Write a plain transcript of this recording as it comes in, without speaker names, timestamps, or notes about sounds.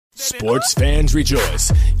Sports fans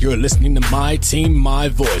rejoice. You're listening to My Team, My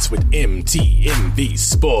Voice with MTMV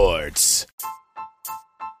Sports.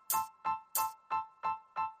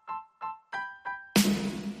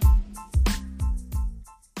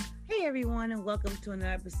 Hey everyone, and welcome to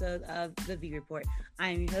another episode of The V Report.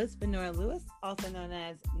 I am your host, Benora Lewis, also known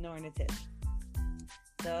as Nora Natish.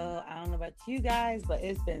 So I don't know about you guys, but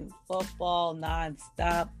it's been football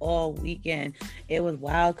nonstop all weekend. It was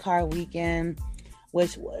wild card weekend,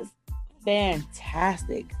 which was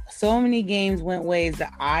fantastic. So many games went ways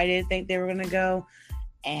that I didn't think they were going to go.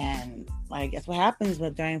 And I guess what happens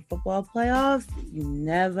with during football playoffs, you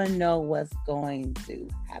never know what's going to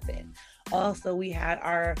happen. Also, we had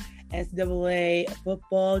our NCAA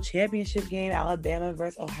football championship game, Alabama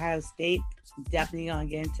versus Ohio State. Definitely gonna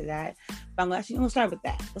get into that. But I'm actually gonna start with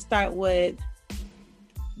that. Let's start with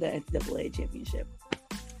the NCAA championship.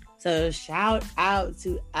 So shout out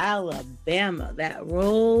to Alabama, that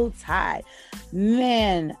Roll Tide.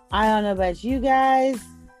 Man, I don't know about you guys,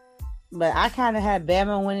 but I kind of had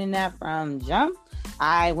Bama winning that from jump.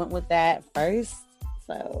 I went with that first.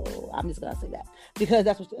 So I'm just gonna say that because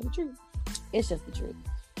that's what's the truth. It's just the truth.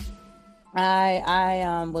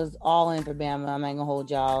 I was all in for Bama. I'm not gonna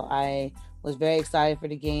hold y'all. I was very excited for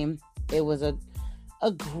the game. It was a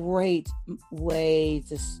great way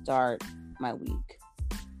to start my week.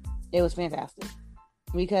 It was fantastic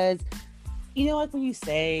because, you know, like when you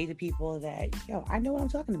say to people that, yo, I know what I'm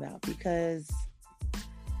talking about because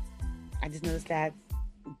I just noticed that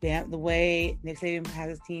the way Nick Saban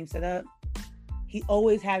has his team set up, he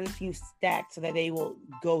always has his team stacked so that they will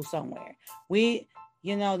go somewhere. They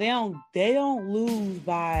don't lose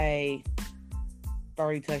by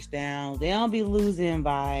 30 touchdowns. They don't be losing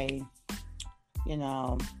by,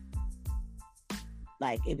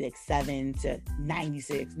 like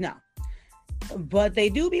 7-96. No. But they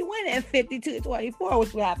do be winning 52-24,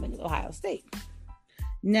 which will happen to Ohio State.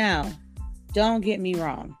 Now, don't get me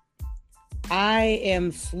wrong. I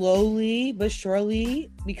am slowly but surely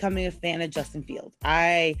becoming a fan of Justin Fields.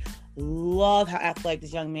 I love how athletic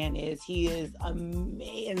this young man is. He is an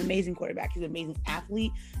amazing quarterback. He's an amazing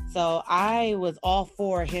athlete. So I was all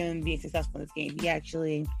for him being successful in this game.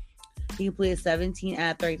 He completed 17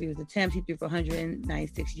 out of 33 attempts. He threw for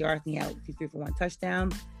 196 yards and he threw for 1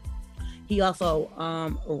 touchdown. He also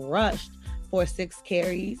rushed for 6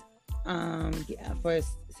 carries for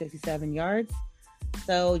 67 yards.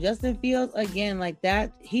 So Justin Fields, again, like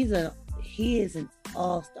that, he is an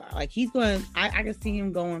all-star. Like he's going, I can see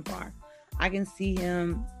him going far. I can see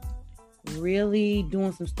him really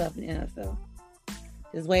doing some stuff in the NFL.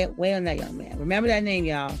 Just wait on that young man. Remember that name,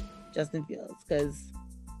 y'all, Justin Fields, because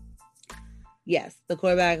yes, the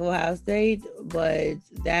quarterback of Ohio State, but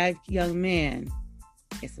that young man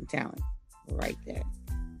is some talent right there.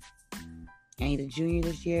 And he's a junior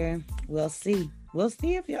this year. We'll see. We'll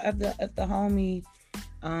see if the homie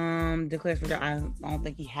declares for that. I don't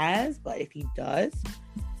think he has, but if he does,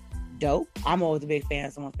 dope. I'm always a big fan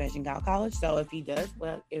of someone finishing out college. So if he does,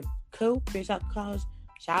 well, if cool, finish out college,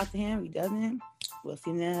 shout out to him. If he doesn't, we'll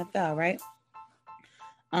see him in the NFL, right?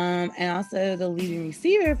 And also the leading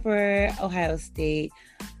receiver for Ohio State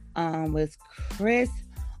was Chris.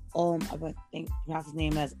 I think pronounce his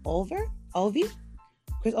name as Olvey.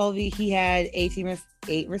 Chris Olvey. He had 8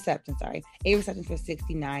 receptions for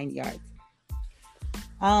 69 yards.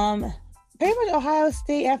 Pretty much Ohio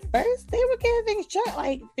State at first, they were getting things shut.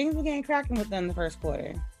 Like things were getting cracking with them in the first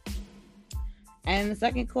quarter. And in the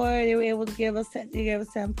second quarter, they were able to give us 10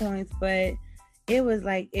 points, but it was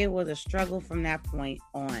a struggle from that point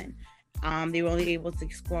on. They were only able to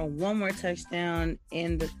score 1 more touchdown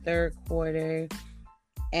in the third quarter,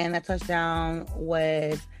 and that touchdown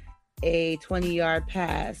was a 20-yard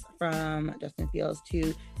pass from Justin Fields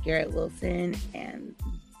to Garrett Wilson, and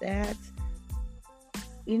that,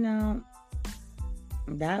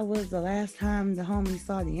 that was the last time the homie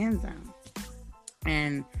saw the end zone.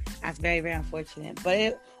 And that's very, very unfortunate.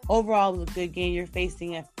 But overall, it was a good game. You're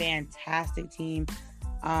facing a fantastic team.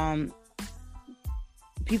 There's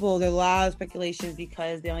a lot of speculations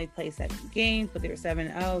because they only played 7 games, but they were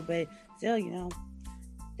 7-0. But still,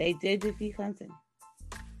 they did defeat Clemson.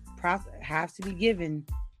 Props have to be given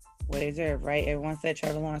what they deserve, right? Everyone said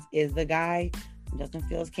Trevor Lawrence is the guy. Justin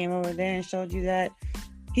Fields came over there and showed you that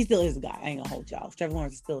he still is the guy. I ain't gonna hold y'all. Trevor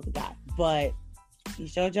Lawrence is still the guy, but he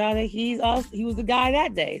showed y'all that he was the guy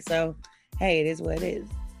that day. So hey, it is what it is.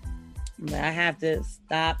 But I have to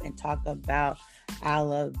stop and talk about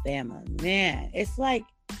Alabama. Man, it's like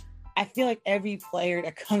I feel like every player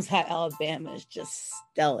that comes out of Alabama is just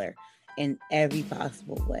stellar in every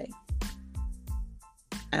possible way.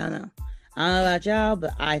 I don't know about y'all,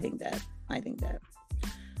 but I think that.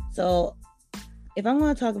 So if I'm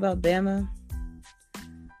going to talk about Bama,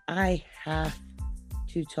 I have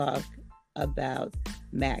to talk about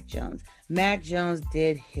Mac Jones. Mac Jones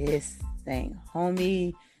did his thing.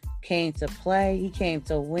 Homie came to play. He came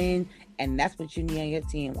to win. And that's what you need on your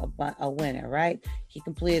team, a winner, right? He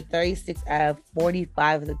completed 36 out of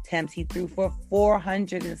 45 attempts. He threw for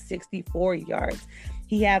 464 yards.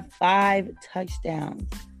 He had 5 touchdowns.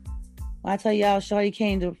 When I tell y'all, Shorty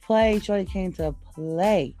came to play. Shorty came to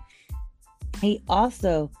play. He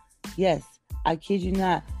also, yes, I kid you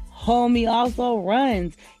not, homie also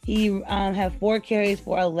runs. He had 4 carries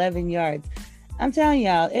for 11 yards. I'm telling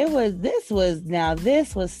y'all, this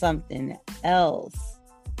was something else.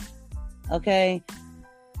 Okay?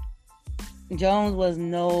 Jones was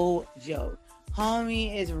no joke.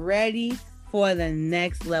 Homie is ready for the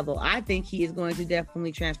next level. I think he is going to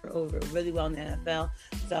definitely transfer over really well in the NFL.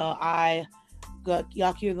 So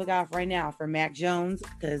y'all keep a lookout right now for Mac Jones,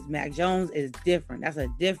 because Mac Jones is different. That's a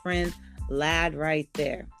different lad right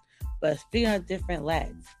there. But speaking of different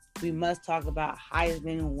lads, we must talk about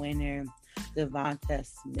Heisman winner Devonta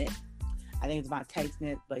Smith. I think it's Devontae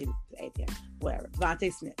Smith, but whatever.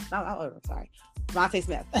 Devontae Smith. Devontae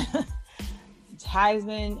Smith.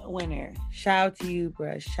 Heisman winner. Shout out to you,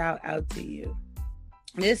 bruh. Shout out to you.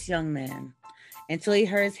 This young man, until he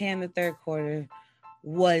hurt his hand in the third quarter,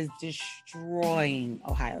 was destroying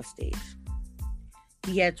Ohio State.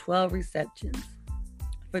 He had 12 receptions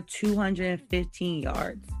for 215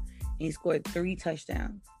 yards, and he scored 3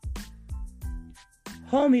 touchdowns.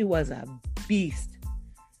 Homie was a beast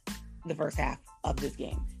the first half of this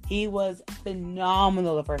game. He was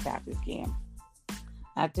phenomenal the first half of this game.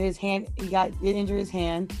 After his hand, he injured his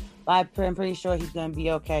hand, but I'm pretty sure he's going to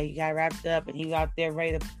be okay. He got wrapped up and he was out there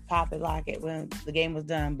ready to pop it, lock it when the game was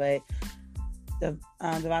done. But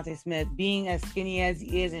Devonta Smith, being as skinny as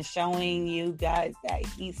he is and showing you guys that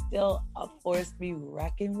he's still a force to be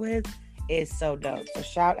reckoned with, is so dope. So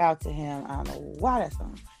shout out to him. I don't know why that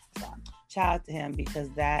song. Shout out to him, because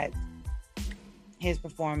his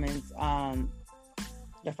performance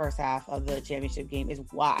the first half of the championship game is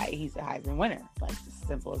why he's a Heisman winner. Like, as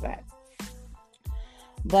simple as that.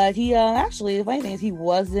 But he actually, the funny thing is, he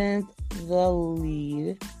wasn't the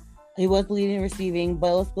lead. He was the lead in receiving,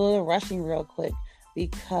 but let's go to rushing real quick,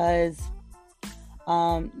 because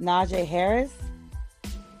Najee Harris,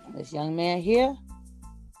 this young man here,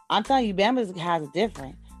 I'm telling you, Bama has it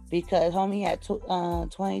different, because homie had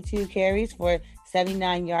 22 carries for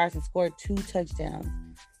 79 yards and scored 2 touchdowns.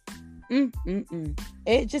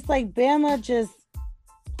 It just like Bama just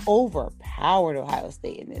overpowered Ohio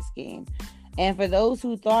State in this game. And for those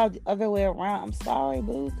who thought the other way around, I'm sorry,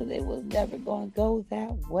 boo, because it was never going to go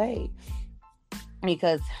that way.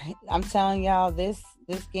 Because I'm telling y'all, this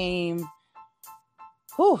game.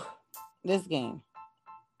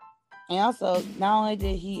 And also, not only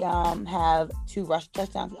did he have 2 rush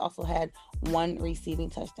touchdowns, he also had 1 receiving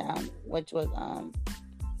touchdown, which was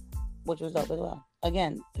dope as well.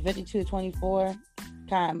 Again, 52-24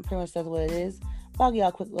 kind of pretty much says what it is. I'll give y'all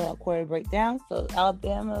a quick little quarter breakdown. So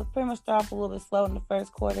Alabama pretty much started off a little bit slow in the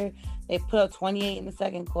first quarter. They put up 28 in the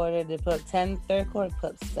second quarter. They put up 10 in the third quarter.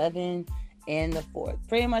 Put up 7 in the fourth.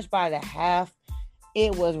 Pretty much by the half,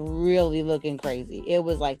 it was really looking crazy. It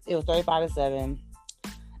was 35-7.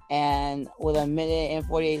 And with a minute and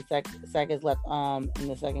 48 seconds left in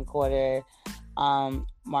the second quarter,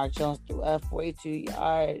 Mark Jones threw a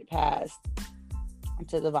 42-yard pass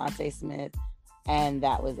to Devonta Smith, and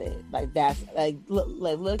that was it.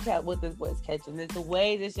 Look at what this boy's catching. It's the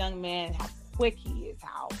way this young man, how quick he is,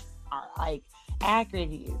 how accurate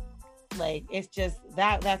he is. Like, it's just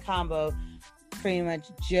that combo, pretty much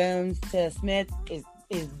Jones to Smith is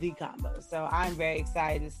the combo. So I'm very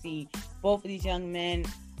excited to see both of these young men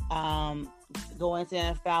go into the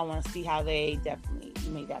NFL. I want to see how they definitely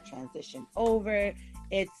make that transition over.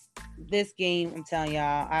 It's this game, I'm telling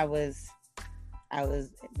y'all, I was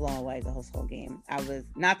blown away the whole game. I was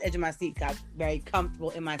not the edge of my seat, got very comfortable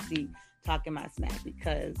in my seat talking my smack,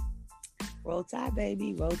 because roll Tide,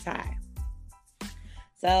 baby, roll Tide.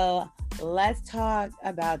 So let's talk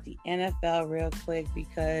about the NFL real quick,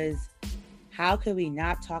 because how could we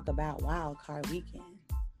not talk about Wild Card Weekend?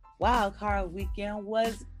 Wild Card Weekend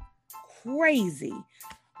was crazy.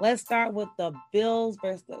 Let's start with the Bills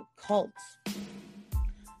versus the Colts.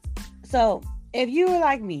 So if you were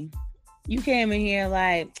like me, you came in here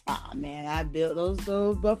like, oh man, I built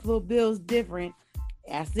those Buffalo Bills different.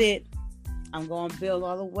 That's it. I'm going Bills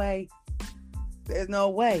all the way. There's no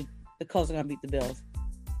way the Colts are going to beat the Bills.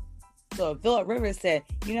 So Phillip Rivers said,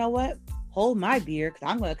 you know what? Hold my beer, because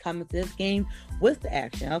I'm going to come into this game with the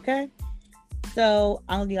action, okay? So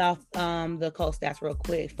I'll get off the Colts stats real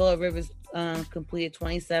quick. Phillip Rivers completed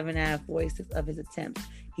 27 out of 46 of his attempts.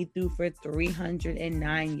 He threw for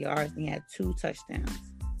 309 yards and he had 2 touchdowns.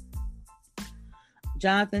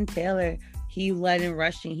 Jonathan Taylor, he led in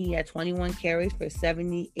rushing. He had 21 carries for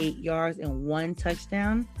 78 yards and 1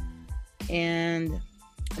 touchdown. And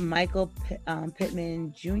Michael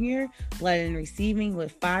Pittman Jr. led in receiving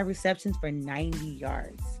with 5 receptions for 90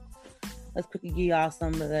 yards. Let's quickly give y'all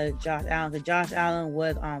some of the Josh Allen. Because Josh Allen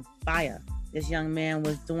was on fire. This young man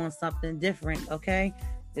was doing something different, okay?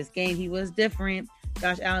 This game, he was different.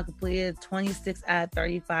 Josh Allen completed 26 out of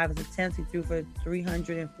 35 of his attempts. He threw for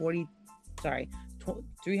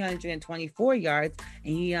 324 yards,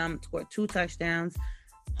 and he scored 2 touchdowns.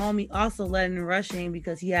 Homie also led in rushing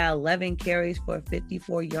because he had 11 carries for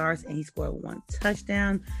 54 yards, and he scored 1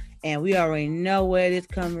 touchdown. And we already know where this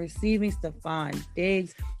comes receiving. Stephon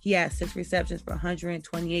Diggs, he had 6 receptions for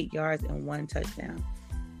 128 yards and 1 touchdown.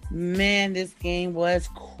 Man, this game was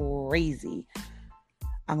crazy.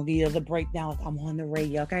 I'm going to give you the breakdown like I'm on the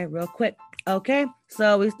radio, okay? Real quick. Okay,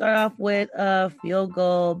 so we start off with a field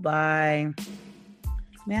goal by...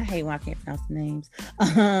 Man, I hate when I can't pronounce the names.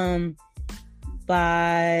 I'm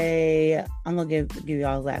going to give you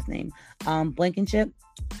all his last name. Blankenship.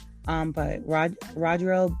 By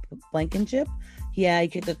Rodrigo Blankenship. He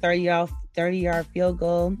kicked a 30-yard field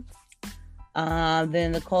goal.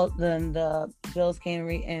 Then the Bills came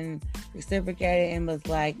and reciprocated and was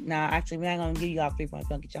like, nah, actually, we're not going to give you all 3 points.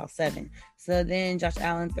 We're going to get y'all 7. So then Josh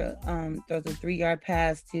Allen throws a 3-yard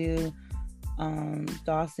pass to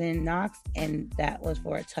Dawson Knox, and that was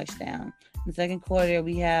for a touchdown. In the second quarter,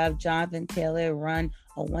 we have Jonathan Taylor run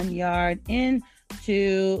a 1-yard in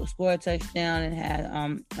to score a touchdown, and had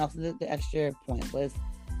also the extra point was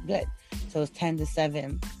good. So it's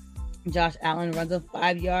 10-7. Josh Allen runs a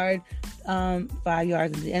 5-yard, 5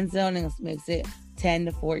 yards in the end zone, and makes it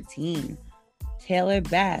 10-14. Taylor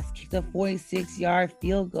Bass kicked a 46-yard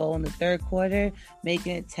field goal in the third quarter,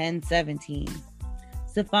 making it 10-17.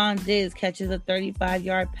 Stephon Diggs catches a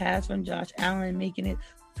 35-yard pass from Josh Allen, making it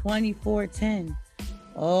 24-10.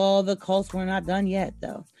 Oh, the Colts were not done yet,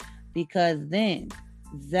 though, because then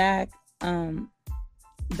Zach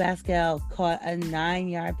Pascal caught a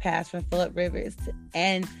 9-yard pass from Phillip Rivers to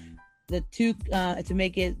end to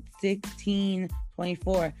make it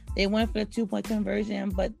 16-24. They went for the 2-point conversion,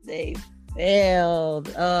 but they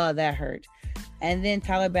failed. Oh, that hurt. And then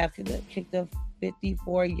Tyler Bass kicked a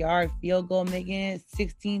 54-yard field goal, making it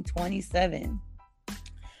 16-27.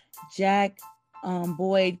 Jack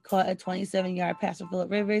Boyd caught a 27-yard pass from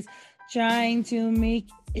Phillip Rivers, trying to make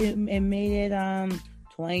it, and made it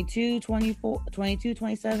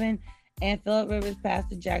 22-27. And Phillip Rivers' pass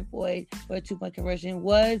to Jack Boyd for a 2-point conversion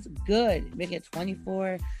was good, making it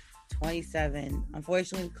 24-27.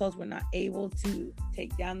 Unfortunately, the Colts were not able to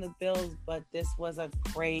take down the Bills, but this was a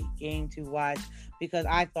great game to watch because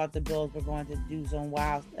I thought the Bills were going to do some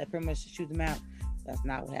wild, pretty much shoot them out. That's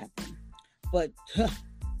not what happened. But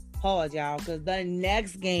pause, y'all, because the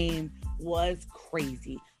next game was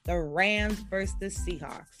crazy. The Rams versus the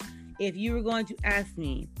Seahawks. If you were going to ask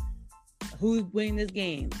me who's winning this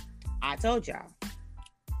game, I told y'all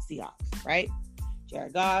Seahawks, right?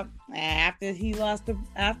 Jared Goff, after he lost the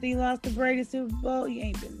Brady Super Bowl, he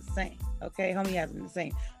ain't been the same. Okay, homie hasn't been the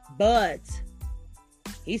same. But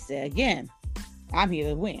he said again, I'm here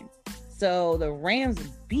to win. So the Rams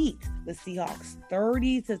beat the Seahawks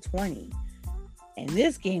 30-20. And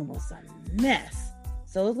this game was a mess.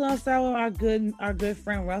 So let's go start with our good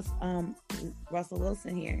friend Russell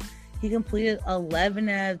Wilson here. He completed 11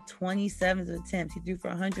 out of 27 attempts. He threw for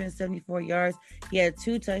 174 yards. He had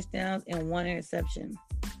 2 touchdowns and 1 interception.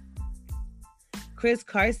 Chris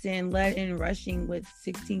Carson led in rushing with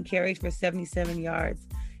 16 carries for 77 yards.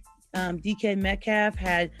 DK Metcalf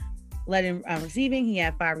led in receiving. He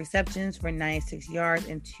had 5 receptions for 96 yards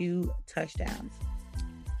and 2 touchdowns.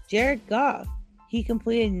 Jared Goff, he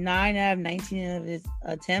completed 9 out of 19 of his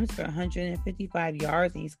attempts for 155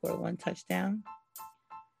 yards, and he scored 1 touchdown.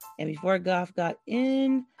 And before Goff got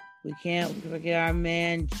in, we can't forget our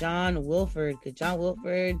man John Wolford, because John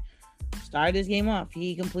Wolford started this game off.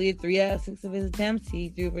 He completed 3 out of 6 of his attempts. He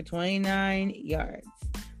threw for 29 yards.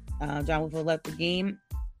 John Wolford left the game,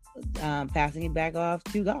 passing it back off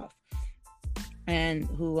to Goff, and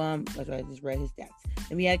who that's right, I just read his stats.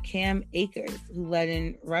 And we had Cam Akers, who led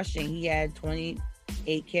in rushing. He had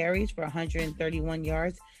 28 carries for 131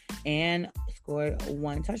 yards and scored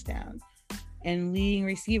 1 touchdown. And leading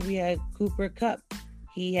receiver, we had Cooper Kupp.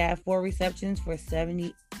 He had 4 receptions for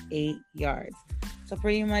 78 yards. So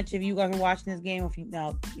pretty much, if you guys were watching this game, if you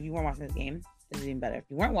weren't watching this game, this is even better. If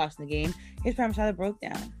you weren't watching the game, here's pretty much how it broke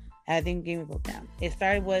down. I think the game broke down. It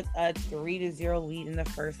started with a 3-0 lead in the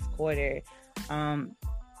first quarter.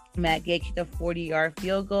 Matt Gay kicked a 40-yard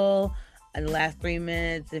field goal in the last 3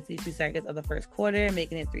 minutes and 52 seconds of the first quarter,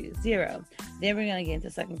 making it 3-0. Then we're going to get into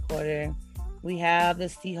the second quarter. We have the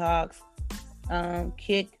Seahawks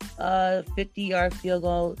kick a 50-yard field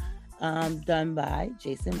goal done by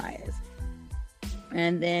Jason Myers.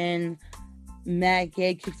 And then Matt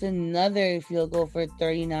Gay kicks another field goal for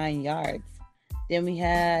 39 yards. Then we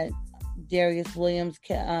had Darius Williams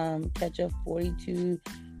catch a 42.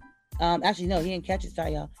 Actually, no, he didn't catch it.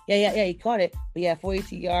 Sorry, y'all. Yeah, he caught it. But yeah,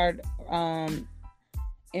 42-yard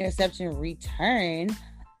interception return.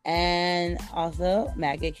 And also,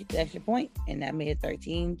 Matt Gay kicked the extra point, and that made it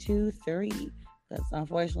 13-3. Because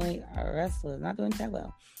unfortunately, our wrestler is not doing that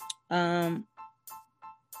well.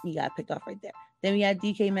 He got picked off right there. Then we had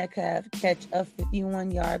DK Metcalf catch a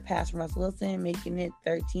 51-yard pass from Russell Wilson, making it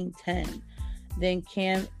 13-10. Then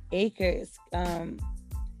Cam Akers,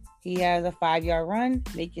 he has a 5-yard run,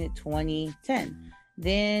 making it 20-10.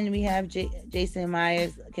 Then we have Jason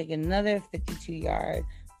Myers kicking another 52-yard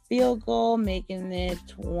field goal, making it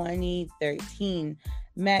 20-13.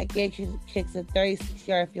 Matt Gay kicks a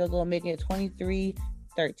 36-yard field goal, making it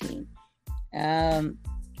 23-13.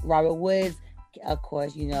 Robert Woods, of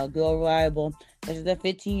course, good reliable. This is a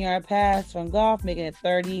 15-yard pass from Goff, making it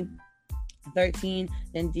 30-13.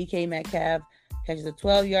 Then DK Metcalf catches a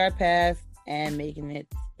 12-yard pass and making it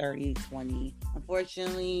 30-20.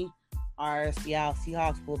 Unfortunately, our Seattle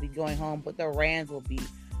Seahawks will be going home, but the Rams will be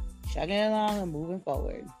chugging along and moving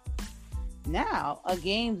forward. Now, a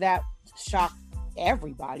game that shocked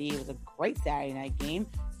everybody. It was a great Saturday night game.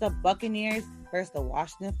 It's the Buccaneers versus the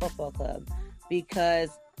Washington Football Club, because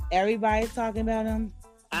everybody's talking about him.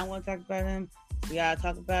 I want to talk about him. We got to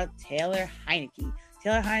talk about Taylor Heinicke.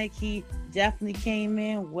 Taylor Heinicke definitely came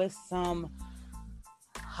in with some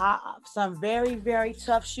very, very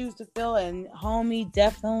tough shoes to fill, and homie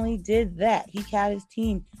definitely did that. He carried his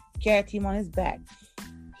team on his back.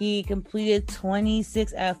 He completed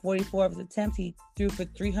 26 out of 44 of his attempts. He threw for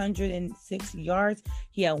 306 yards.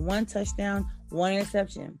 He had 1 touchdown, 1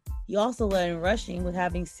 interception. He also led in rushing with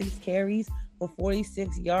having 6 carries for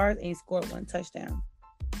 46 yards, and he scored 1 touchdown.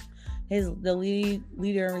 The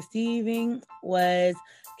leader in receiving was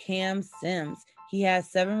Cam Sims. He has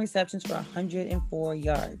 7 receptions for 104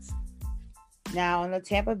 yards. Now, on the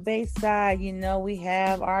Tampa Bay side, we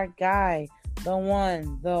have our guy, the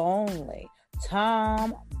one, the only,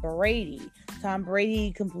 Tom Brady. Tom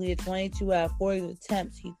Brady completed 22 out of 40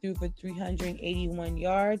 attempts. He threw for 381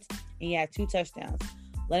 yards, and he had 2 touchdowns.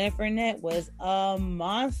 Leonard Fournette was a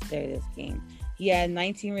monster this game. He had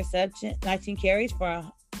 19 carries for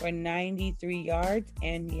 93 yards,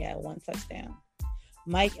 and he had 1 touchdown.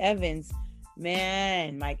 Mike Evans,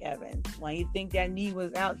 when you think that knee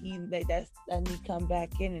was out, that knee come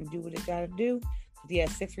back in and do what it got to do. He had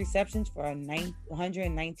 6 receptions for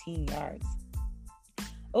 119 yards.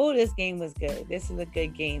 Oh, this game was good. This is a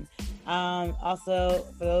good game. Also,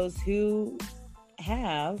 for those who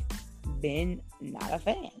have been not a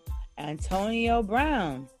fan, Antonio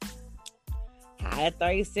Brown had a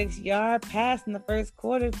 36-yard pass in the first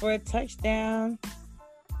quarter for a touchdown.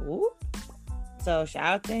 Ooh. So shout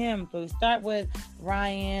out to him. So we start with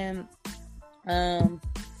Ryan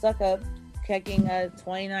Suckup kicking a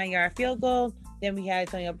 29-yard field goal. Then we had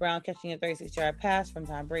Antonio Brown catching a 36-yard pass from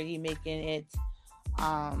Tom Brady, making it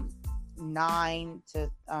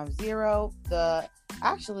 9-0. The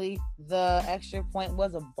extra point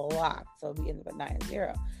was a block, so we ended up at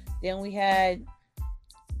 9-0. Then we had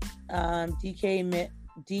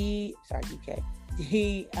JD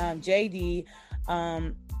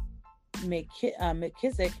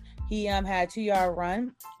McKissick. He had a 2-yard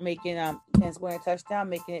run, making and scoring a touchdown,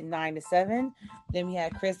 making it 9-7. Then we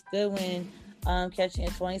had Chris Goodwin catching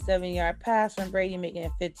a 27-yard pass from Brady, making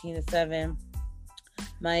it 15-7.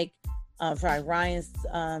 Ryan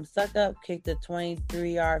Suckup kicked a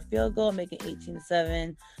 23-yard field goal, making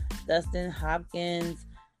 18-7. Dustin Hopkins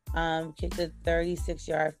kicked a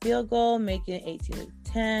 36-yard field goal, making it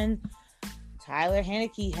 18-10. Tyler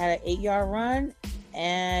Heinicke had an 8-yard run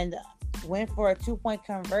and went for a 2-point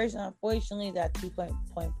conversion. Unfortunately, that 2-point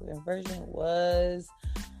conversion was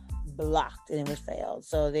blocked and it was failed.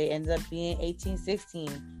 So they ended up being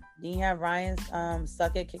 18-16. Then you have Ryan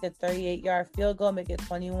Suckup kick a 38-yard field goal, making it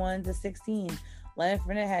 21-16. Leonard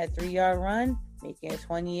Fournette had a 3-yard run, making it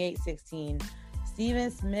 28-16.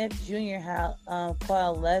 Steven Smith Jr. caught an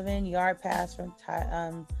 11-yard pass from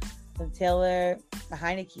Taylor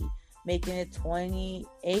Heinicke, making it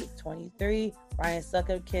 28-23. Ryan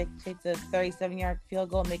Suckup kicked a 37-yard field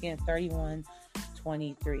goal, making it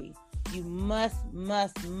 31-23. you must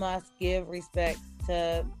give respect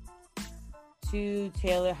to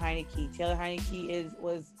Taylor Heinicke. Taylor Heinicke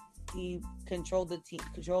he controlled the team,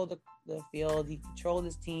 controlled the field, he controlled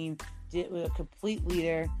his team, was a complete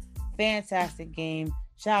leader. Fantastic game.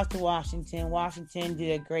 Shout out to Washington. Washington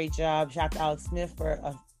did a great job. Shout out to Alex Smith for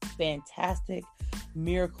a fantastic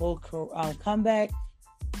miracle comeback.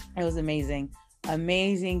 It was amazing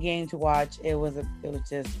game to watch. It was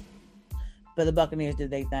just, but the Buccaneers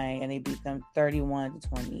did their thing and they beat them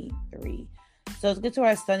 31-23. So let's get to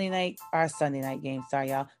our Sunday night games. Sorry,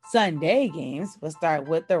 y'all. Sunday games. We'll start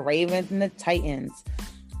with the Ravens and the Titans.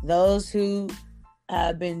 Those who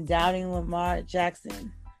have been doubting Lamar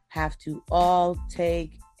Jackson have to all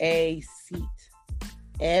take a seat.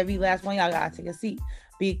 Every last one of y'all gotta take a seat,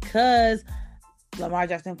 because Lamar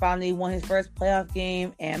Jackson finally won his first playoff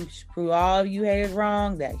game and proved all of you haters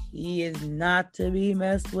wrong that he is not to be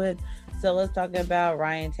messed with. So let's talk about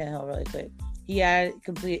Ryan Tannehill really quick. He had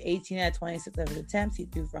completed 18 out of 26 of his attempts. He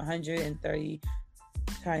threw for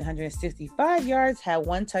 165 yards, had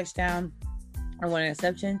one touchdown or one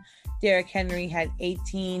interception. Derrick Henry had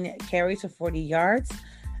 18 carries for 40 yards.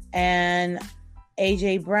 And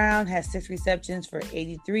A.J. Brown has 6 receptions for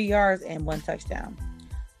 83 yards and one touchdown.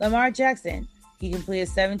 Lamar Jackson, he completed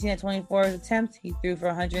 17 out of 24 attempts. He threw for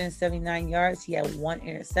 179 yards. He had one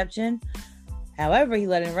interception. However, he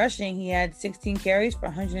led in rushing. He had 16 carries for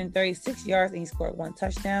 136 yards and he scored one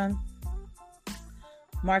touchdown.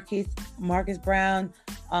 Marcus Brown,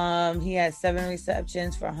 he had 7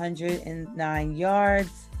 receptions for 109 yards.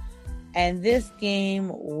 And this game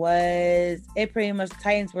pretty much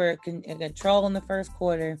Titans were in control in the first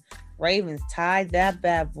quarter. Ravens tied that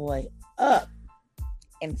bad boy up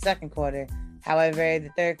in the second quarter. However, the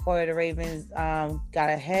third quarter, the Ravens got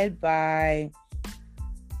ahead by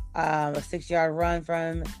a 6-yard run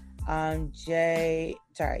from J.K.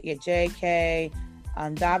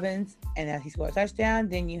 Dobbins, and he scored a touchdown.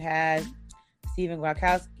 Then you had Steven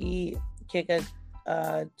Gronkowski kick a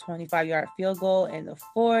 25-yard field goal in the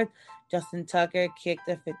fourth. Justin Tucker kicked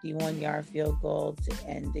a 51-yard field goal to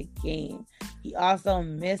end the game. He also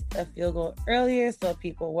missed a field goal earlier, so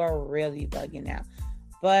people were really bugging out.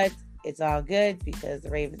 But it's all good because the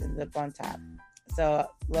Ravens ended up on top. So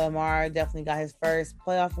Lamar definitely got his first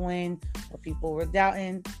playoff win. What people were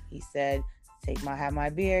doubting, he said, have my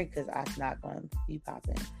beer because I'm not going to be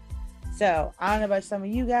popping. So I don't know about some of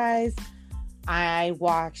you guys. I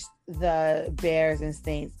watched the Bears and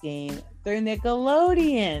Saints game through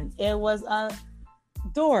Nickelodeon. It was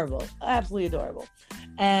adorable, absolutely adorable.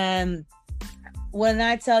 And when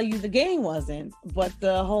I tell you the game wasn't, but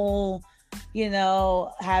the whole,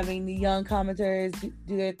 having the young commenters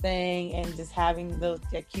do their thing and just having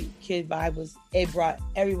that cute kid vibe it brought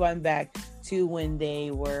everyone back to when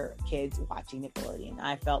they were kids watching Nickelodeon.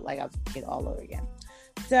 I felt like I was a kid all over again.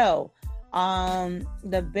 So,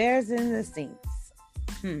 the Bears and the Saints.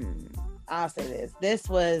 I'll say this. This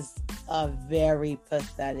was a very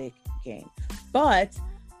pathetic game. But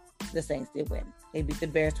the Saints did win. They beat the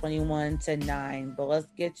Bears 21-9. But let's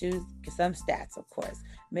get some stats, of course.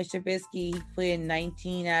 Mitch Trubisky, he played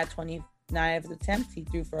 19 out of 29 of his attempts. He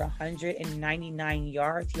threw for 199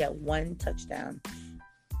 yards. He had one touchdown.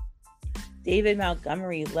 David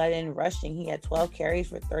Montgomery led in rushing. He had 12 carries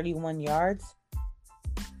for 31 yards.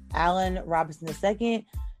 Allen Robinson II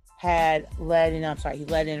he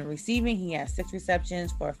led in receiving. He had 6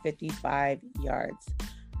 receptions for 55 yards.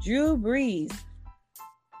 Drew Brees,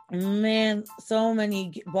 man, so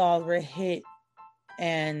many balls were hit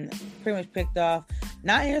and pretty much picked off.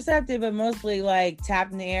 Not intercepted, but mostly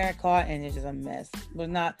tapped in the air, caught, and it's just a mess.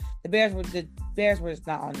 The Bears were just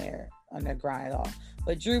not on their grind at all.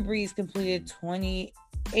 But Drew Brees completed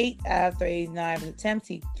 28 out of 39 attempts.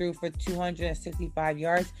 He threw for 265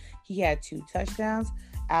 yards. He had 2 touchdowns.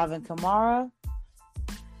 Alvin Kamara,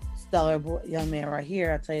 stellar young man right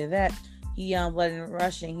here, I'll tell you that. He led in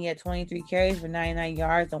rushing. He had 23 carries for 99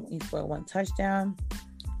 yards. He scored 1 touchdown.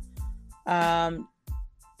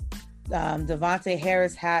 Devontae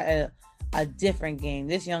Harris had a different game.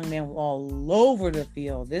 This young man was all over the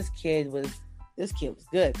field. This kid was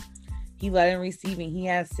good. He led in receiving. He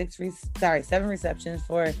had 7 receptions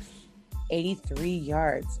for 83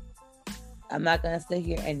 yards. I'm not going to sit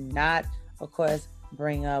here and not, of course,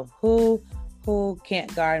 bring up who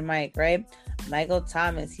can't guard Mike, right? Michael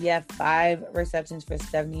Thomas, he had 5 receptions for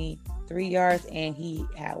 73 yards and he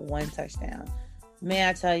had 1 touchdown. Man,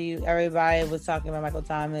 I tell you, everybody was talking about Michael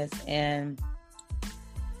Thomas and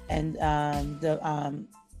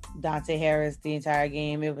Dante Harris the entire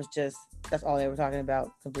game. It was just, that's all they were talking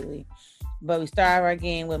about completely. But we started our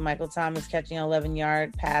game with Michael Thomas catching an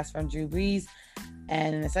 11-yard pass from Drew Brees.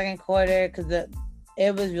 And in the second quarter, because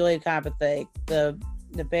it was really kind of pathetic, the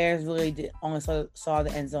Bears really only saw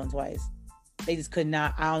the end zone twice. They just could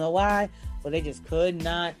not, I don't know why, but they just could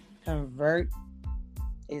not convert.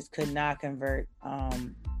 They just could not convert.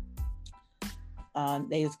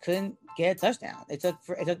 They just couldn't get a touchdown. It took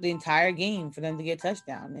the entire game for them to get a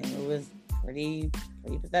touchdown, and it was pretty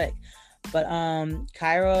pathetic. But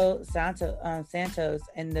Cairo Santos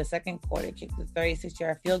in the second quarter kicked the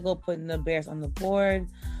 36-yard field goal, putting the Bears on the board.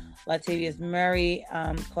 Latavius Murray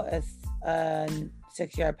caught a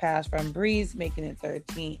 6-yard pass from Brees, making it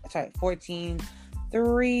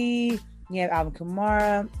 14-3. You have Alvin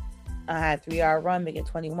Kamara had a 3-yard run, making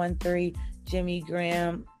it 21-3. Jimmy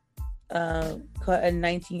Graham caught a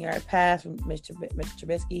 19-yard pass from Mr.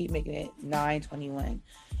 Trubisky, making it 9-21.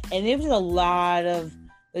 And it was a lot of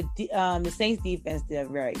the Saints defense did a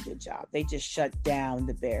very good job. They just shut down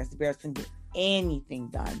the Bears. The Bears couldn't get anything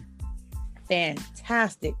done.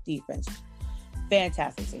 Fantastic defense.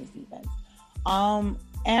 Fantastic Saints defense.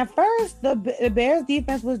 At first, the Bears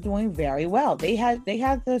defense was doing very well. They had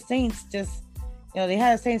the Saints they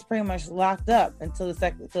had the Saints pretty much locked up until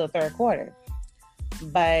the third quarter.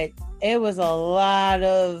 But it was a lot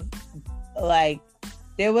of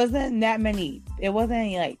there wasn't that many. It wasn't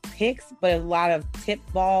any picks, but a lot of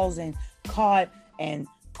tipped balls and caught and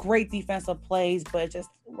great defensive plays. But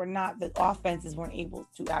the offenses weren't able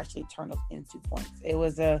to actually turn those into points. It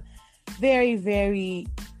was a very, very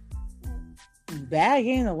bad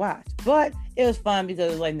game to watch, but it was fun because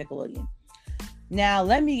it was like Nickelodeon. Now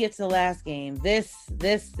let me get to the last game. This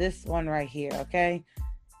one right here. Okay,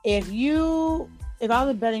 if I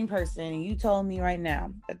was a betting person and you told me right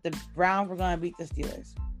now that the Browns were going to beat the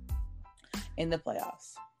Steelers in the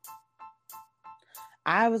playoffs,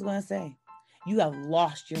 I was going to say, you have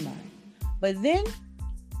lost your mind. But then,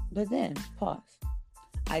 pause.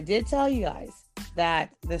 I did tell you guys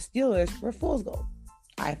that the Steelers were fool's gold.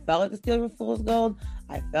 I felt like the Steelers were fool's gold.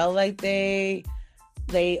 I felt like they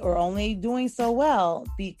were only doing so well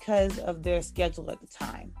because of their schedule at the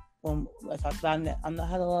time. When I talked about it on the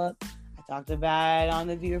Huddle Up, talked about it on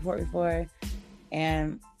the V Report before,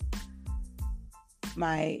 and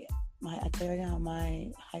I tell you right now,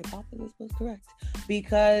 my hypothesis was correct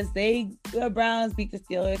because the Browns beat the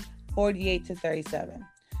Steelers 48-37.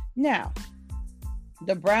 Now,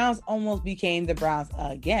 the Browns almost became the Browns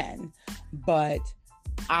again, but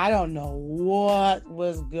I don't know what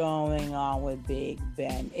was going on with Big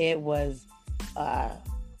Ben. It was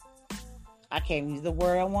I can't use the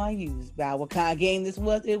word I want to use about what kind of game this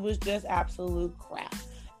was. It was just absolute crap.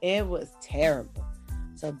 It was terrible.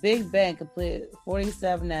 So Big Ben completed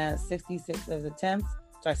 47 out of 66 of attempts.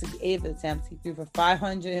 68 of the attempts. He threw for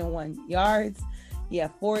 501 yards. He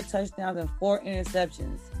had 4 touchdowns and 4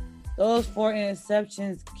 interceptions. Those 4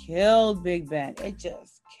 interceptions killed Big Ben. It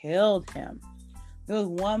just killed him. There was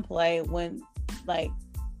one play when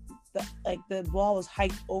the ball was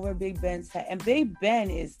hiked over Big Ben's head. And Big Ben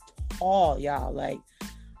is tall, y'all.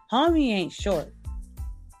 Homie ain't short.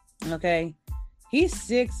 Okay? He's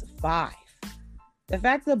 6'5". The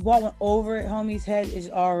fact that the ball went over homie's head is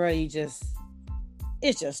already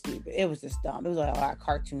it's just stupid. It was just dumb. It was a lot of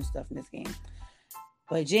cartoon stuff in this game.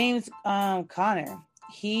 But James Conner,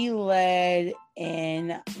 he led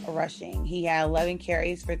in rushing. He had 11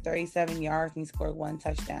 carries for 37 yards and he scored 1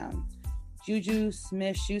 touchdown. Juju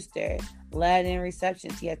Smith-Schuster led in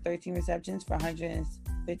receptions. He had 13 receptions for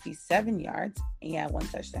 157 yards and he had 1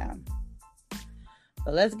 touchdown.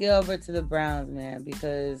 But let's get over to the Browns, man,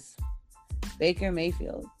 because Baker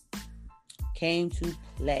Mayfield came to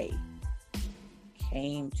play.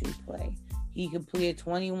 He completed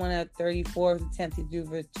 21 out of 34 attempts. He threw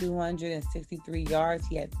for 263 yards.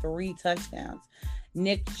 He had 3 touchdowns.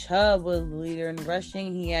 Nick Chubb was the leader in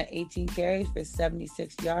rushing. He had 18 carries for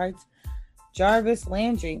 76 yards. Jarvis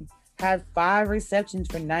Landry had 5 receptions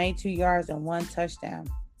for 92 yards and 1 touchdown.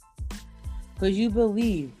 Could you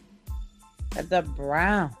believe that the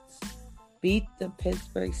Browns beat the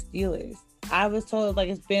Pittsburgh Steelers? I was told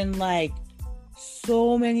it's been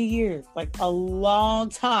so many years, a long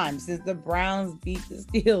time since the Browns beat the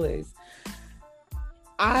Steelers.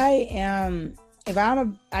 I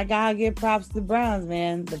gotta give props to the Browns,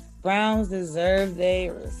 man. The Browns deserve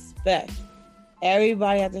their respect.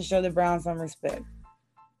 Everybody has to show the Browns some respect.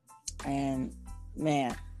 And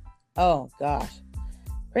man, oh gosh.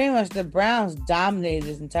 Pretty much the Browns dominated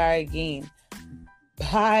this entire game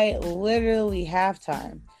by literally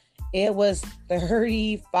halftime. It was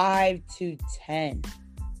 35-10.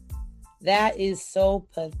 That is so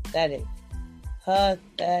pathetic. If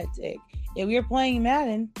we were playing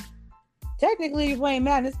Madden, Technically, you're playing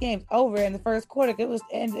Madden. This game's over in the first quarter.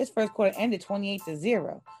 This first quarter ended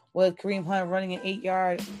 28-0 with Kareem Hunt running an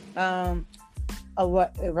 8-yard,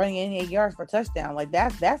 running in 8 yards for a touchdown. Like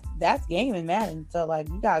that's game in Madden. So like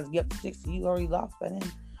you guys get up to 60, you already lost by then.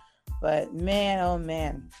 But man, oh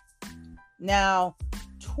man. Now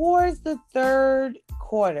towards the third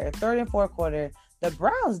and fourth quarter, the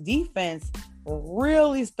Browns defense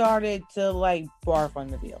really started to like barf on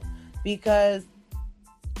the field, because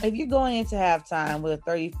if you're going into halftime with a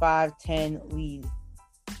 35-10 lead,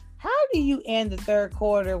 how do you end the third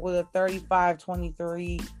quarter with a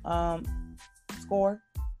 35-23 score?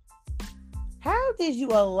 How did you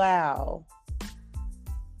allow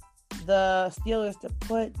the Steelers to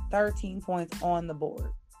put 13 points on the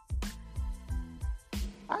board?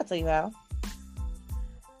 I'll tell you how.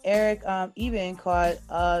 Eric Eben caught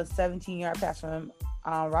a 17-yard pass from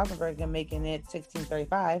Roethlisberger, making it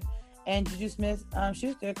 16-35. And Juju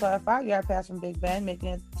Smith-Schuster caught a 5-yard pass from Big Ben, making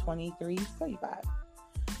it 23-35.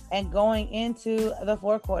 And going into the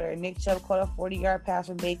fourth quarter, Nick Chubb caught a 40-yard pass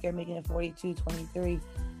from Baker, making it 42-23.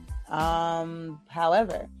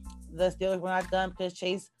 However, the Steelers were not done because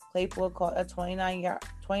Chase Claypool caught a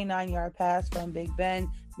 29-yard pass from Big Ben,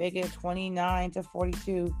 making it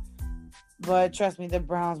 29-42. But trust me, the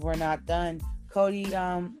Browns were not done. Cody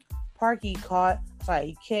Parkey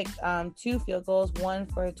he kicked 2 field goals, one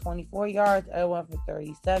for 24 yards, other one for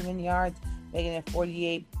 37 yards, making it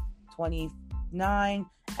 48-29.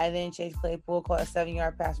 And then Chase Claypool caught a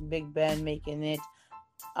 7-yard pass from Big Ben, making it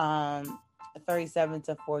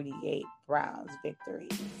 37-48 Browns victory.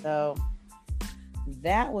 So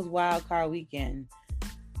that was Wild Card Weekend.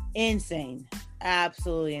 Insane.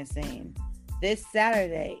 Absolutely insane. This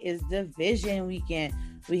Saturday is Division Weekend.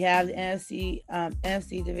 We have the NFC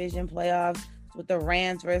Division playoffs with the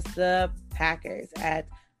Rams versus the Packers at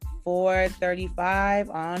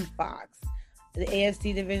 4:35 on Fox. The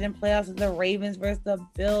AFC Division playoffs is the Ravens versus the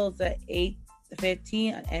Bills at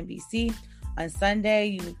 8:15 on NBC. On Sunday,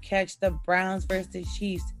 you will catch the Browns versus the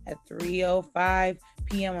Chiefs at 3:05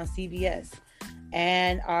 p.m. on CBS.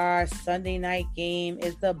 And our Sunday night game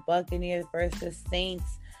is the Buccaneers versus the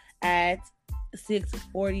Saints at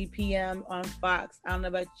 6:40 p.m. on Fox. I don't know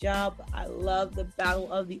about y'all, but I love the Battle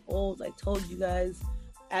of the Olds. I told you guys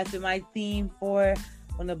after my theme for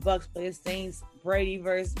when the Bucs play the Saints, Brady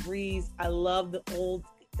versus Breeze. I love the Olds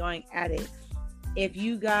going at it. If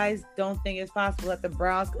you guys don't think it's possible that the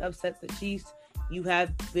Browns could upset the Chiefs, you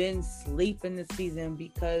have been sleeping this season,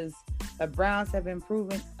 because the Browns have been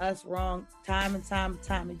proving us wrong time and time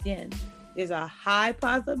again. There's a high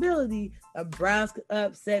possibility the Browns could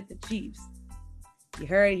upset the Chiefs. You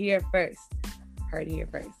heard it here first.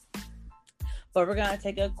 But we're going to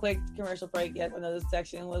take a quick commercial break. Yes, I know this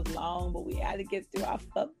section was long, but we had to get through our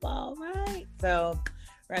football, right? So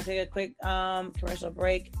we're going to take a quick commercial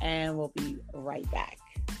break, and we'll be right back.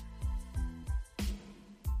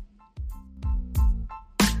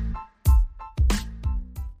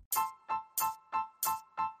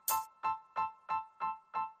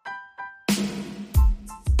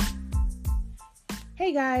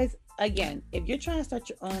 Hey guys, again, if you're trying to start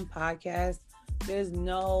your own podcast, there's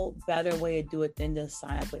no better way to do it than to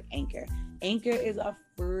sign up with Anchor. Anchor is a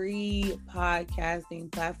free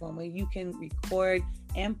podcasting platform where you can record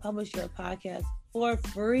and publish your podcast for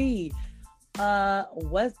free.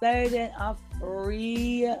 What's better than a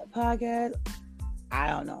free podcast? I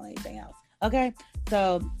don't know anything else. Okay,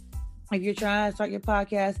 so if you're trying to start your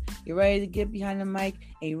podcast, you're ready to get behind the mic,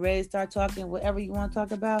 and you're ready to start talking whatever you want to talk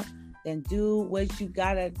about, then do what you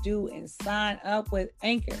gotta do and sign up with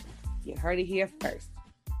Anchor. You heard it here first.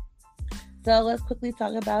 So let's quickly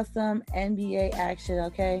talk about some NBA action,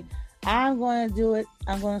 okay? I'm going to do it.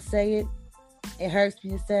 I'm going to say it. It hurts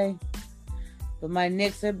me to say, but my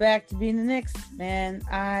Knicks are back to being the Knicks, man.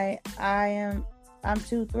 I'm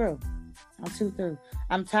too through.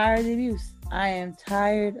 I'm tired of the abuse. I am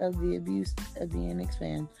tired of the abuse of being a Knicks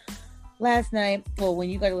fan. Last night, well, when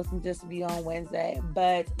you guys listen to this, will be on Wednesday,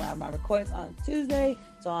 but my recording's on Tuesday.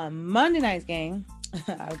 So on Monday night's game,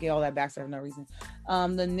 I'll get all that back for no reason.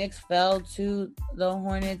 The Knicks fell to the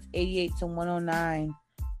Hornets 88-109.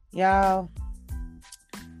 Y'all,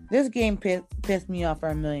 this game pissed me off for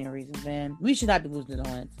a million reasons, man. We should not be losing to the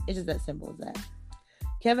Hornets. It's just that simple as that.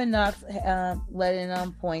 Kevin Knox led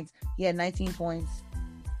in points. He had 19 points.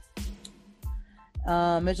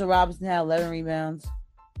 Mitchell Robinson had 11 rebounds.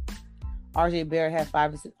 RJ Barrett had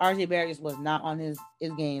 5 assists. RJ Barrett just was not on his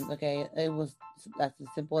games, okay? That's as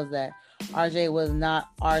simple as that. RJ was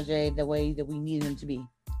not RJ the way that we needed him to be.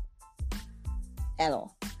 At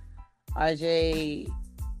all. RJ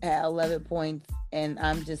had 11 points and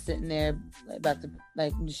I'm just sitting there about to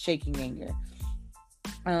just shaking anger.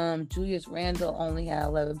 Julius Randle only had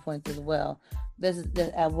 11 points as well.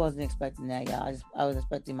 I wasn't expecting that, y'all. I was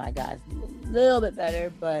expecting my guys to do a little bit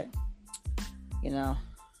better, but it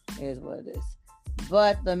is what it is.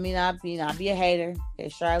 But let me not be a hater. Okay,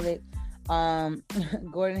 Charlotte.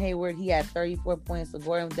 Gordon Hayward, he had 34 points, so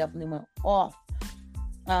Gordon definitely went off.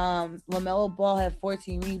 LaMelo Ball had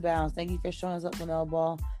 14 rebounds. Thank you for showing us up, LaMelo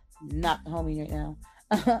Ball. Not the homie right now.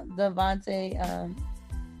 Devontae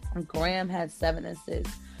Graham had 7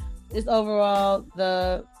 assists. Just overall,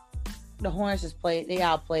 the Hornets they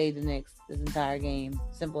outplayed the Knicks this entire game.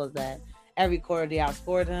 Simple as that. Every quarter they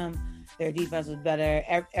outscored them. Their defense was better.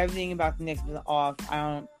 Everything about the Knicks was off.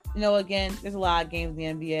 Again, there's a lot of games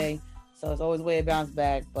in the NBA, so it's always a way to bounce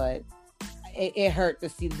back, but it hurt to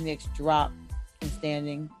see the Knicks drop in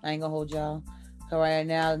standing. I ain't gonna hold y'all. So right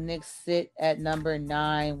now, the Knicks sit at number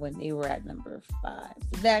 9 when they were at number 5.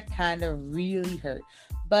 So that kind of really hurt.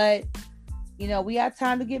 But, we got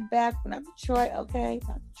time to get back. We're not Detroit, okay?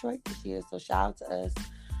 Not Detroit this year, so shout out to us.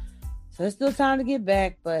 So there's still time to get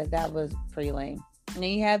back, but that was pretty lame. And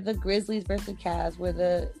then you have the Grizzlies versus the Cavs, where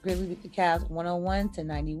the Grizzlies beat the Cavs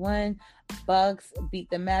 101-91. Bucks beat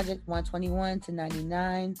the Magic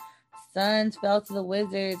 121-99. Suns fell to the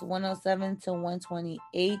Wizards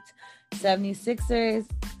 107-128. 76ers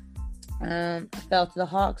fell to the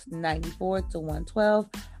Hawks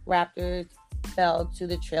 94-112. Raptors fell to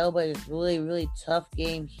the Trailblazers. Really, really tough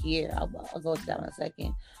game here. I'll go to that in a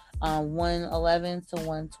second.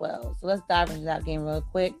 111-112. So let's dive into that game real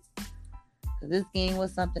quick. This game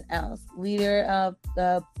was something else. Leader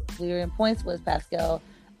in points was Pascal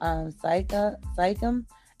Siakam,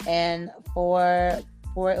 and for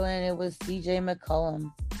Portland it was CJ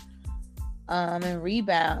McCollum. In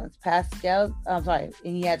rebounds, and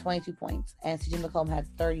he had 22 points, and CJ McCollum had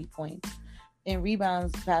 30 points. In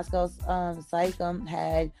rebounds, Pascal Siakam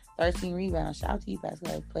had 13 rebounds. Shout out to you,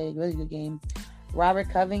 Pascal. He played a really good game. Robert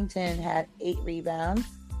Covington had 8 rebounds.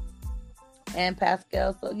 And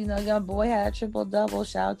Pascal, so young boy had a triple-double.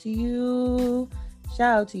 Shout out to you.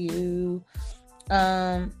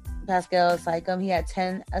 Pascal Siakam, he had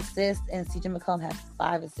 10 assists, and CJ McCollum had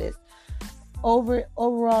 5 assists.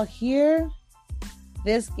 Overall here,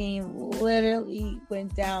 this game literally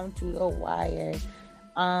went down to the wire.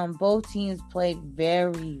 Both teams played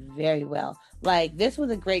very, very well. This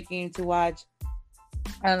was a great game to watch.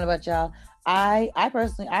 I don't know about y'all. I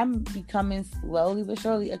personally, I'm becoming slowly but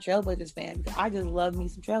surely a Trailblazers fan because I just love me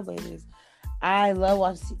some Trailblazers. I love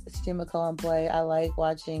watching CJ McCollum play. I like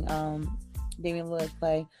watching Damian Lillard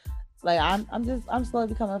play. I'm slowly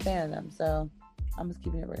becoming a fan of them. So I'm just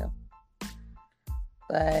keeping it real.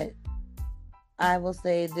 But I will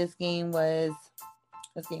say this game was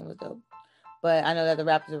dope. But I know that the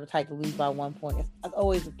Raptors were tight to lose by 1 point. It's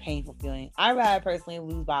always a painful feeling. I'd rather personally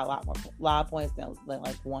lose by a lot of points than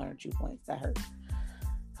 1 or 2 points. That hurts.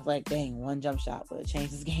 It's dang, one jump shot would have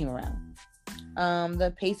changed this game around.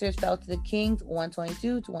 The Pacers fell to the Kings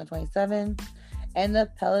 122-127. And the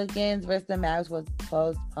Pelicans versus the Mavericks was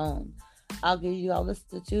postponed. I'll give you all the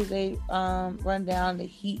Tuesday rundown. The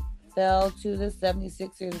Heat fell to the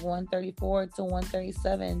 76ers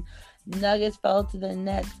 134-137. Nuggets fell to the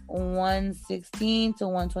Nets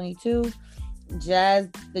 116-122.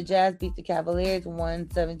 The Jazz beat the Cavaliers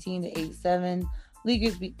 117-87.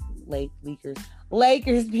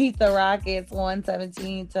 Lakers beat the Rockets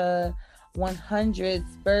 117-100.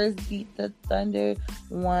 Spurs beat the Thunder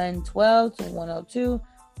 112-102.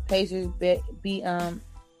 Pacers beat the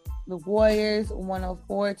Warriors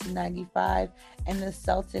 104-95. And the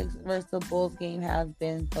Celtics versus the Bulls game has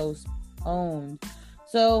been postponed.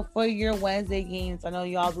 So for your Wednesday games, I know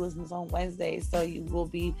y'all do listen on Wednesdays, so you will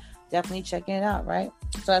be definitely checking it out, right?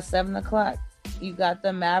 So at 7 o'clock, you got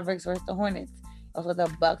the Mavericks versus the Hornets. Also the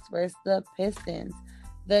Bucks versus the Pistons.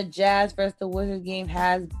 The Jazz versus the Wizards game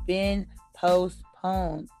has been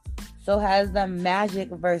postponed. So has the Magic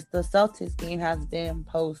versus the Celtics game has been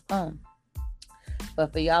postponed.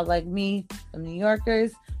 But for y'all like me, the New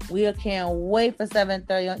Yorkers, we can't wait for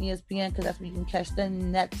 7:30 on ESPN because that's when you can catch the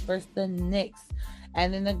Nets versus the Knicks.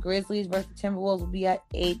 And then the Grizzlies versus the Timberwolves will be at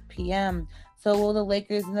 8 p.m. So will the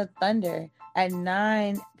Lakers and the Thunder. At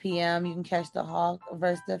 9 p.m., you can catch the Hawks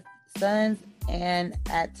versus the Suns. And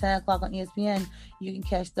at 10 o'clock on ESPN, you can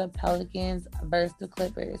catch the Pelicans versus the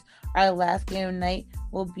Clippers. Our last game of the night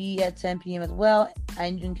will be at 10 p.m. as well.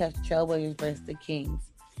 And you can catch the Trailblazers versus the Kings.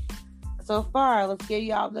 So far, let's give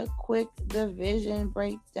y'all the quick division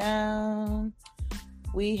breakdown.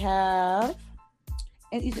 We have...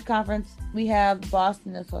 in Eastern Conference, we have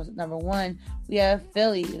Boston as number 1. We have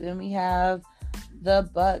Philly. Then we have the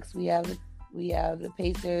Bucks. We have we have the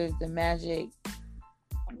Pacers, the Magic,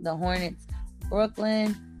 the Hornets,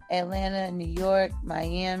 Brooklyn, Atlanta, New York,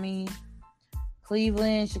 Miami,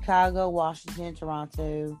 Cleveland, Chicago, Washington,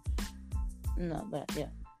 Toronto.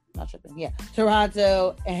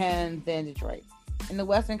 Toronto, and then Detroit. In the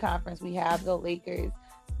Western Conference, we have the Lakers,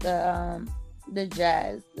 the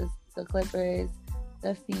Jazz, the Clippers,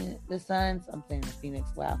 the Suns. I'm saying the Phoenix.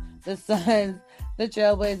 Wow, the Suns, the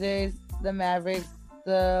Trailblazers, the Mavericks,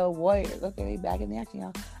 the Warriors. Okay, they back in the action,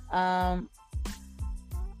 y'all.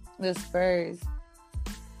 The Spurs,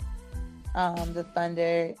 the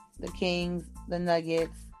Thunder, the Kings, the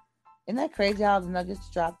Nuggets. Isn't that crazy how the Nuggets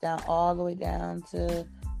dropped down all the way down to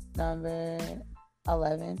number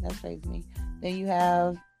 11? That's crazy to me. Then you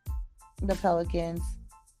have the Pelicans,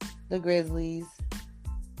 the Grizzlies,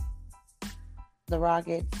 the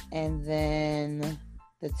Rockets, and then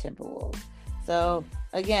the Timberwolves. So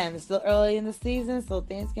again, it's still early in the season, so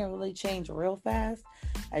things can really change real fast.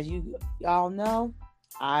 As you all know,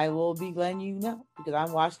 I will be letting you know because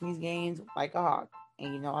I'm watching these games like a hawk,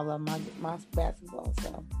 and you know I love my basketball,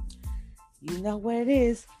 so you know what it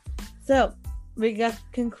is. So that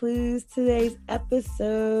concludes today's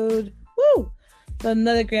episode. Woo! So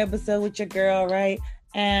another great episode with your girl, right?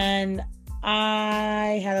 And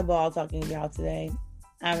I had a ball talking to y'all today.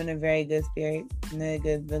 I'm in a very good spirit, in a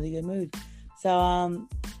really good mood. So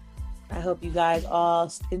I hope you guys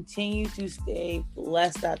all continue to stay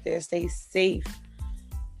blessed out there. Stay safe.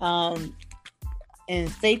 And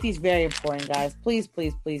safety is very important, guys. Please,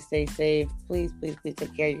 please, please stay safe. Please, please, please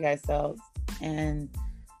take care of you guys selves. And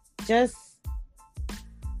just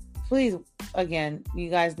please, again, you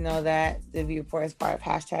guys know that the V Report is part of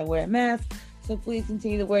hashtag wear a mask. So please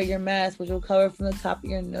continue to wear your mask, which will cover from the top of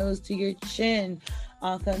your nose to your chin.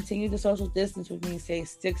 Continue the social distance, which means stay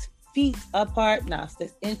 6 feet apart, not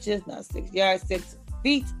 6 inches, not 6 yards, 6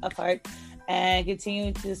 feet apart. And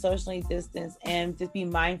continue to socially distance and just be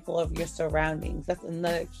mindful of your surroundings. That's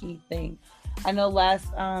another key thing. I know last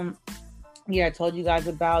year I told you guys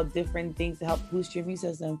about different things to help boost your immune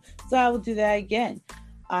system. So I will do that again.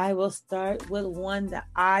 I will start with one that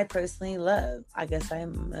I personally love. I guess I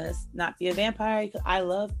must not be a vampire because I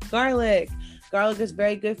love garlic. Garlic is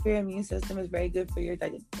very good for your immune system. It's very good for your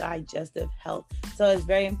digestive health. So it's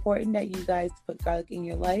very important that you guys put garlic in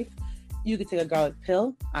your life. You could take a garlic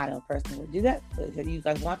pill. I don't personally do that, but if you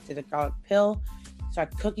guys want to take a garlic pill,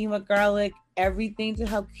 start cooking with garlic, everything to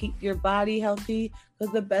help keep your body healthy,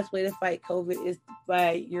 because the best way to fight COVID is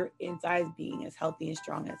by your insides being as healthy and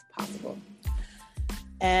strong as possible.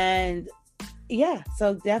 And yeah,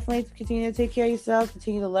 so definitely continue to take care of yourself,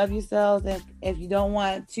 continue to love yourselves. And if you don't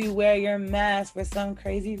want to wear your mask for some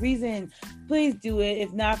crazy reason, please do it.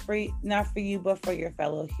 If not for you, but for your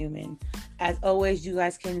fellow human. As always, you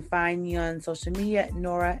guys can find me on social media at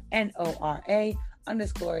Nora, NORA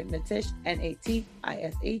 _Natish,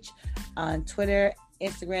 NATISH, on Twitter,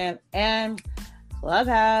 Instagram, and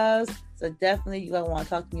Clubhouse. So definitely you guys want to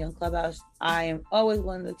talk to me on Clubhouse. I am always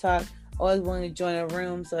willing to talk, always willing to join a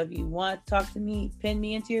room. So if you want to talk to me, pin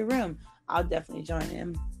me into your room. I'll definitely join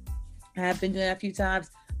in. I've been doing that a few times.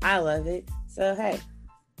 I love it. So hey,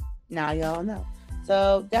 now y'all know.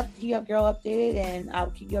 So definitely keep your girl updated, and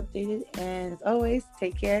I'll keep you updated. And as always,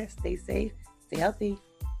 take care, stay safe, stay healthy.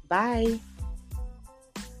 Bye.